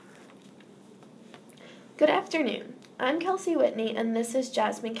Good afternoon. I'm Kelsey Whitney, and this is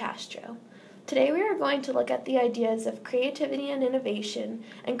Jazmin Castro. Today we are going to look at the ideas of creativity and innovation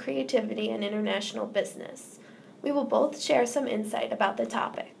and creativity and international business. We will both share some insight about the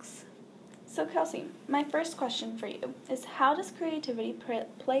topics. So Kelsey, my first question for you is how does creativity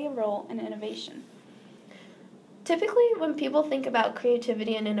play a role in innovation? Typically, when people think about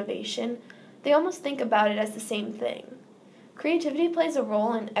creativity and innovation, they almost think about it as the same thing. Creativity plays a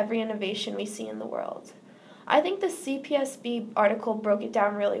role in every innovation we see in the world. I think the CPSB article broke it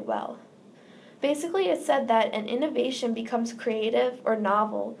down really well. Basically, it said that an innovation becomes creative or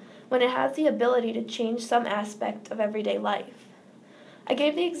novel when it has the ability to change some aspect of everyday life. I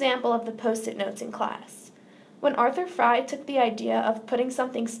gave the example of the Post-it notes in class. When Arthur Fry took the idea of putting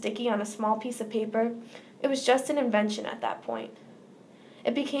something sticky on a small piece of paper, it was just an invention at that point.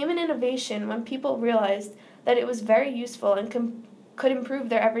 It became an innovation when people realized that it was very useful and could improve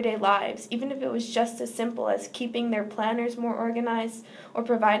their everyday lives, even if it was just as simple as keeping their planners more organized or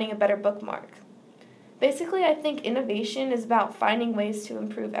providing a better bookmark. Basically, I think innovation is about finding ways to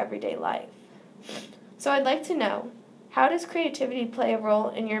improve everyday life. So I'd like to know, how does creativity play a role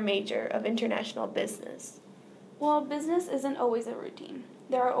in your major of international business? Well, business isn't always a routine.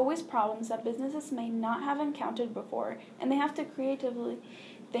 There are always problems that businesses may not have encountered before, and they have to creatively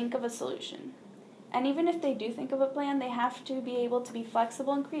think of a solution. And even if they do think of a plan, they have to be able to be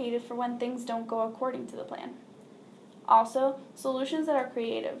flexible and creative for when things don't go according to the plan. Also, solutions that are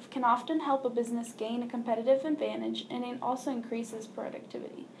creative can often help a business gain a competitive advantage, and it also increases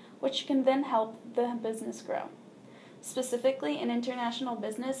productivity, which can then help the business grow. Specifically, in international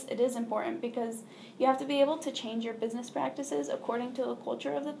business, it is important because you have to be able to change your business practices according to the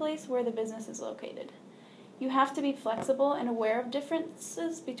culture of the place where the business is located. You have to be flexible and aware of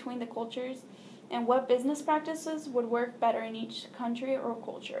differences between the cultures and what business practices would work better in each country or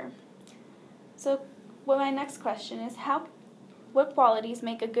culture. So, my next question is, what qualities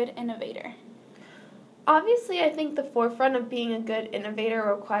make a good innovator? Obviously, I think the forefront of being a good innovator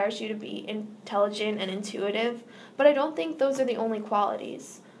requires you to be intelligent and intuitive, but I don't think those are the only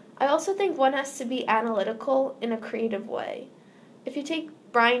qualities. I also think one has to be analytical in a creative way. If you take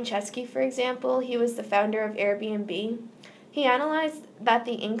Brian Chesky, for example, he was the founder of Airbnb. He analyzed that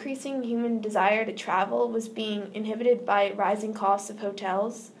the increasing human desire to travel was being inhibited by rising costs of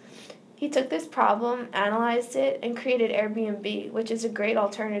hotels. He took this problem, analyzed it, and created Airbnb, which is a great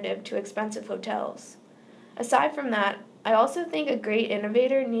alternative to expensive hotels. Aside from that, I also think a great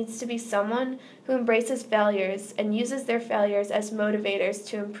innovator needs to be someone who embraces failures and uses their failures as motivators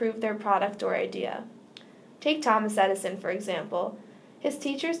to improve their product or idea. Take Thomas Edison, for example. His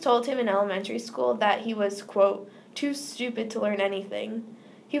teachers told him in elementary school that he was, quote, too stupid to learn anything.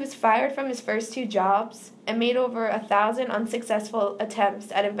 He was fired from his first 2 jobs and made over 1,000 unsuccessful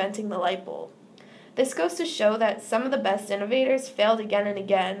attempts at inventing the light bulb. This goes to show that some of the best innovators failed again and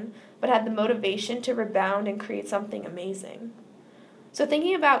again, but had the motivation to rebound and create something amazing. So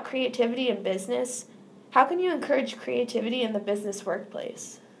thinking about creativity in business, how can you encourage creativity in the business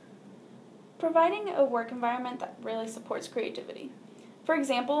workplace? Providing a work environment that really supports creativity. For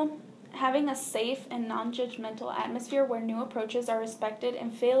example, having a safe and non-judgmental atmosphere where new approaches are respected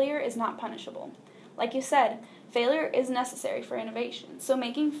and failure is not punishable. Like you said, failure is necessary for innovation, so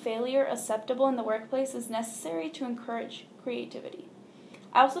making failure acceptable in the workplace is necessary to encourage creativity.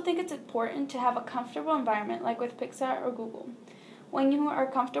 I also think it's important to have a comfortable environment like with Pixar or Google. When you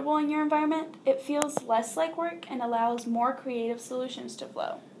are comfortable in your environment, it feels less like work and allows more creative solutions to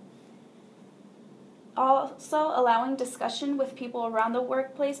flow. Also, allowing discussion with people around the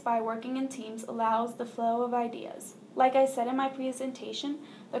workplace by working in teams allows the flow of ideas. Like I said in my presentation,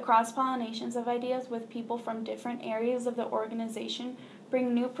 the cross-pollinations of ideas with people from different areas of the organization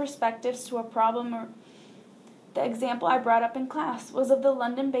bring new perspectives to a problem. The example I brought up in class was of the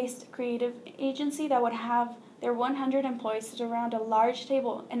London-based creative agency that would have their 100 employees sit around a large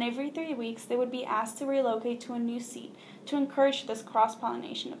table, and every 3 weeks they would be asked to relocate to a new seat to encourage this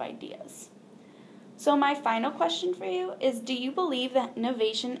cross-pollination of ideas. So my final question for you is, do you believe that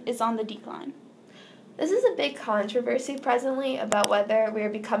innovation is on the decline? This is a big controversy presently about whether we are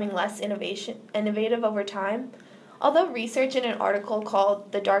becoming less innovative over time. Although research in an article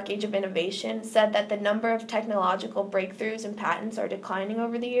called The Dark Age of Innovation said that the number of technological breakthroughs and patents are declining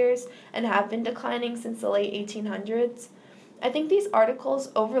over the years and have been declining since the late 1800s, I think these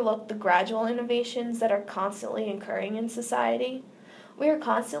articles overlook the gradual innovations that are constantly occurring in society. We are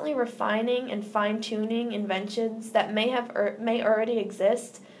constantly refining and fine-tuning inventions that may already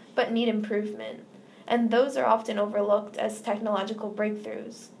exist but need improvement, and those are often overlooked as technological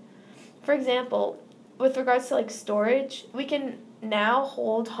breakthroughs. For example, with regards to storage, we can now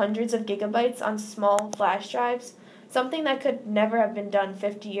hold hundreds of gigabytes on small flash drives, something that could never have been done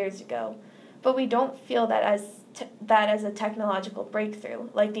 50 years ago. But we don't feel that as a technological breakthrough,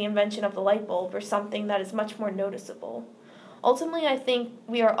 like the invention of the light bulb or something that is much more noticeable. Ultimately, I think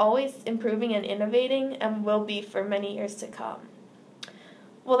we are always improving and innovating and will be for many years to come.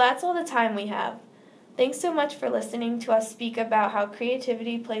 Well, that's all the time we have. Thanks so much for listening to us speak about how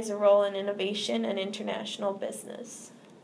creativity plays a role in innovation and international business.